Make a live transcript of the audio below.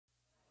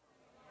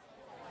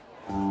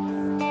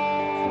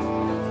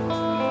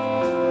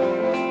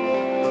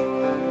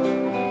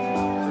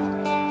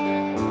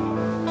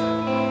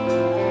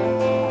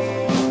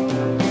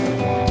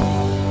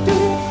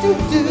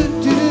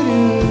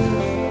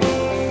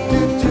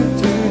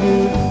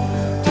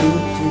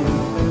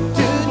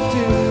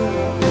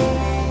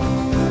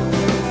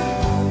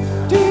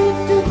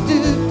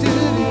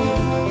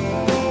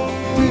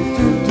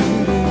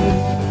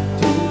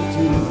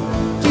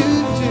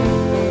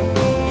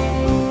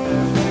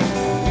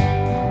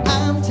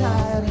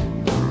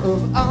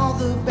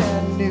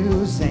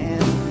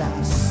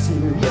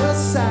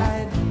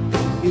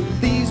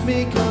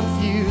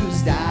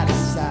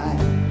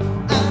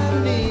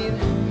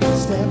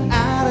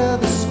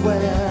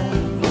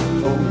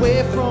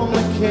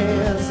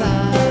cares? I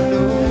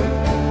know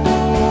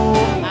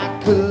I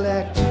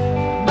collect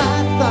my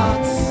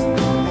thoughts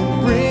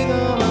and bring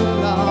them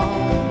along.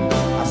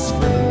 I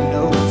scribble a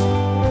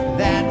note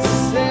that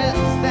says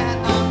that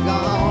I'm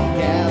gone.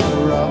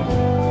 Gather up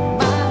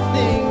my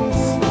things,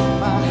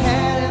 my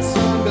hat and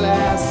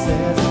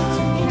sunglasses,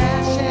 some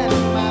cash and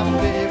my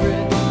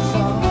favorite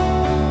song.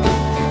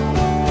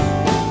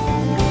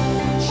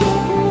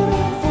 Check it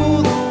out for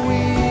the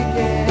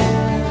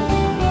weekend,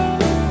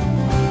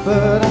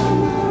 but I'm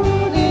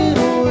running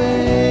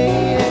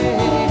away.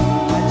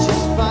 I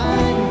just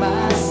find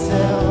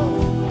myself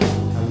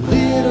a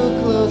little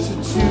closer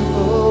to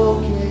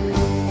okay.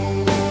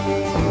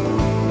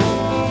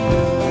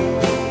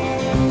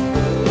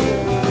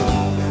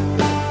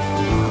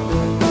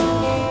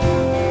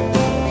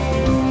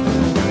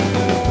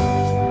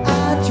 I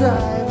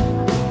drive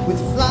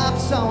with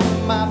flops on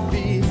my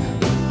feet.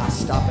 I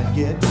stop and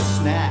get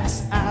snacks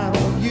I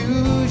don't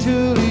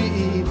usually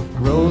eat.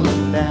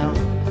 Rolling down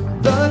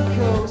the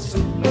coast,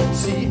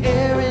 see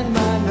air in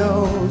my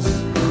nose.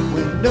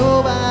 When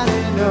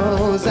nobody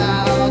knows,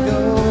 I'll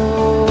go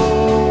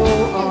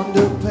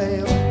under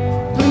pale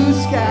blue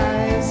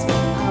skies.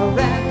 I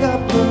rack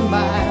up the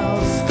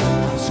miles.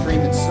 I'm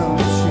screaming some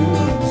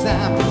tunes,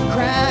 I'm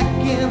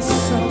cracking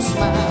some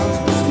smiles.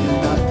 Loosen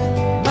up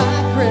my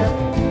grip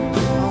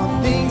on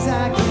things I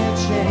can't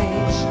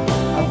change.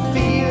 I'm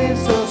feeling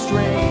so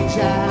strange, I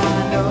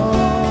know.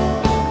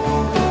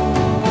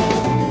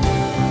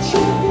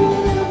 Check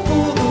it out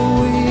for the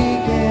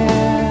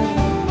weekend,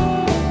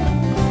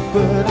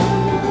 but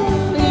I'm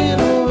running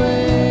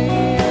away.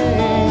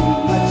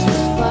 I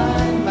just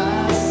find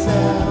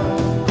myself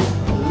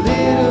a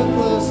little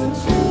closer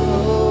to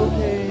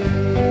okay.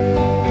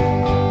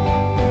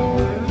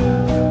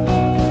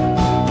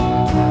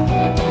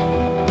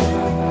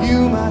 You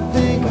might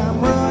think I'm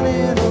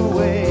running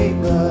away,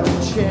 but I'm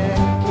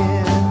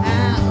checking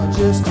out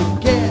just to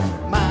get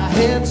my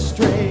head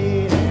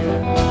straight.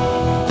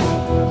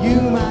 You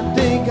might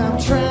think I'm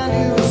trying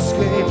to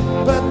escape,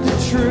 but the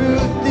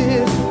truth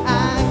is I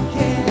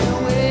can't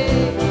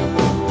wait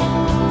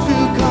to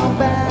come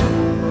back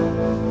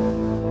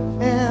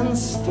and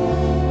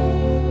stay.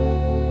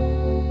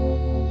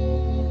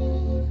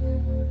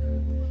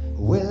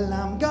 Well,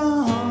 I'm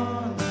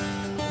gone,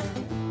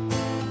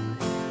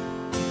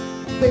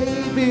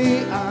 baby,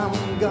 I'm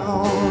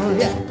gone.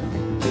 Yeah.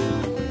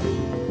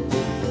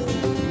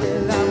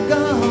 Well, I'm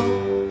gone.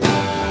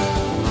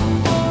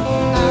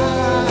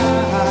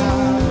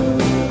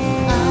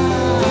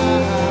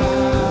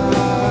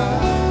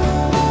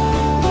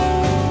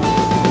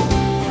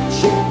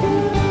 Check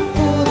it out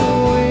for the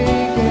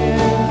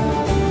weekend,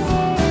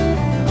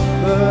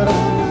 but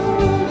I'm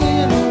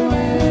running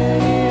away.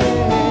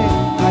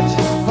 I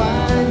just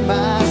find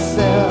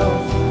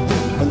myself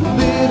a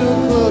little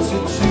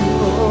closer to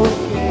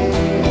okay.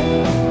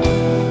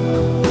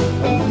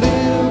 A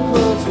little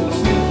closer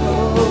to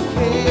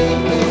okay.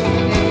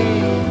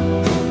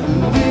 A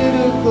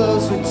little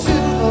closer to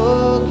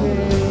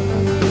okay.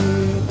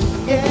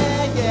 Yeah.